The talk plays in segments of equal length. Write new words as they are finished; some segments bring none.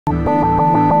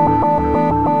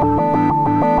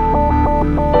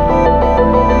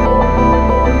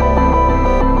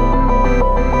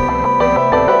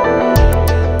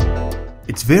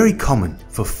It's very common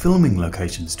for filming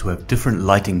locations to have different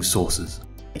lighting sources.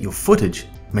 Your footage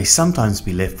may sometimes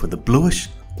be left with a bluish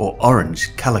or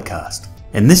orange color cast.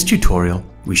 In this tutorial,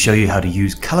 we show you how to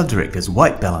use ColorDirector's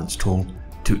white balance tool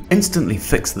to instantly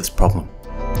fix this problem.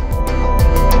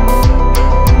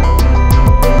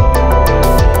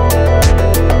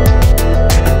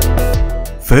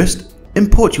 First,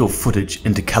 import your footage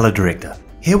into ColorDirector.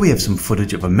 Here we have some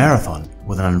footage of a marathon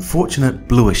with an unfortunate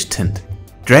bluish tint.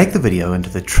 Drag the video into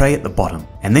the tray at the bottom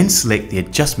and then select the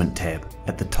Adjustment tab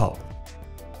at the top.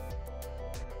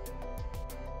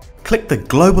 Click the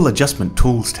Global Adjustment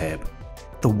Tools tab,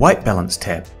 the White Balance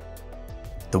tab.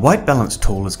 The White Balance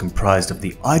tool is comprised of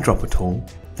the eyedropper tool,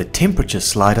 the temperature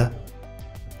slider,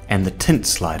 and the tint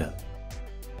slider.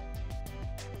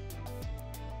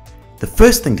 The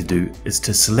first thing to do is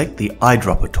to select the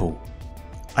eyedropper tool.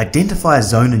 Identify a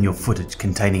zone in your footage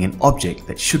containing an object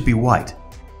that should be white.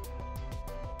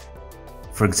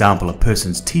 For example, a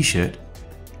person's t-shirt,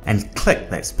 and click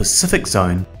that specific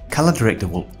zone. ColorDirector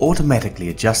will automatically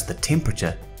adjust the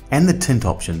temperature and the tint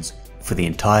options for the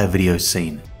entire video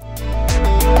scene.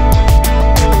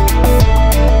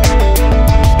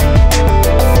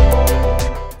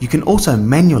 You can also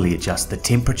manually adjust the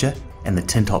temperature and the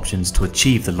tint options to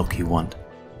achieve the look you want.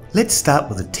 Let's start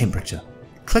with the temperature.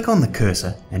 Click on the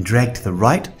cursor and drag to the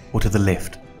right or to the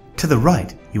left. To the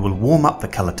right, you will warm up the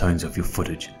color tones of your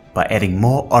footage by adding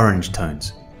more orange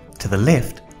tones. To the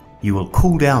left, you will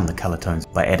cool down the color tones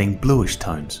by adding bluish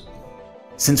tones.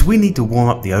 Since we need to warm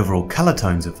up the overall color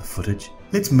tones of the footage,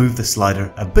 let's move the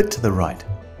slider a bit to the right.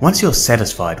 Once you're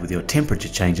satisfied with your temperature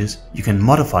changes, you can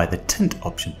modify the tint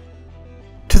option.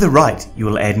 To the right, you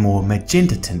will add more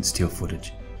magenta tints to your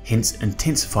footage, hence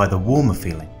intensify the warmer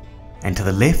feeling. And to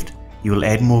the left, you will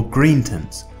add more green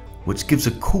tints, which gives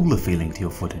a cooler feeling to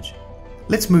your footage.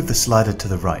 Let's move the slider to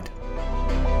the right.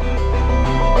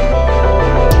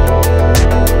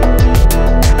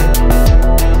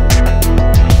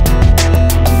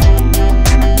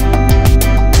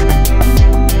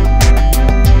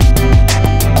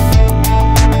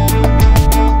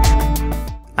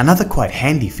 Another quite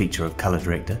handy feature of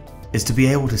ColorDirector is to be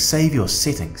able to save your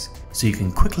settings so you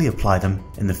can quickly apply them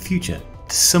in the future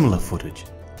to similar footage.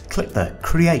 Click the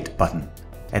Create button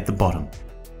at the bottom.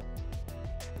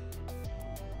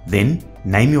 Then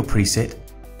name your preset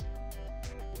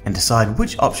and decide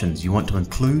which options you want to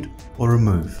include or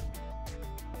remove.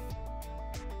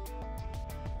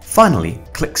 Finally,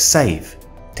 click Save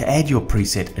to add your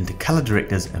preset into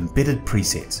ColorDirector's embedded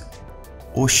presets,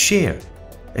 or Share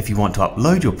if you want to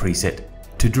upload your preset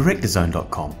to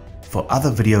directorzone.com for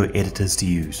other video editors to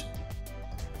use.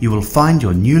 You will find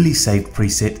your newly saved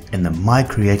preset in the My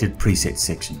Created Presets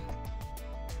section.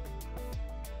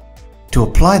 To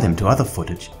apply them to other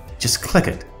footage, just click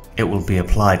it. It will be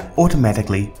applied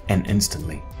automatically and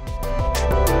instantly.